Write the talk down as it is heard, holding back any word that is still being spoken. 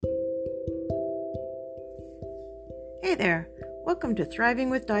Hey there, welcome to Thriving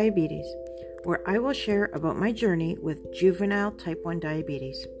with Diabetes, where I will share about my journey with juvenile type 1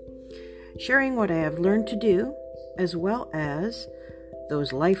 diabetes, sharing what I have learned to do, as well as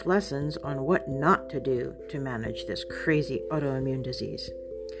those life lessons on what not to do to manage this crazy autoimmune disease.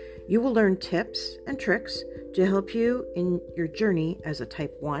 You will learn tips and tricks to help you in your journey as a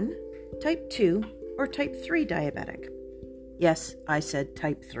type 1, type 2, or type 3 diabetic. Yes, I said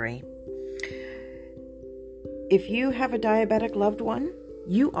type 3. If you have a diabetic loved one,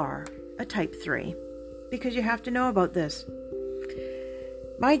 you are a type 3 because you have to know about this.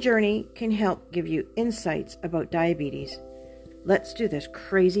 My journey can help give you insights about diabetes. Let's do this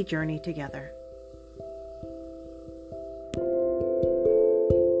crazy journey together.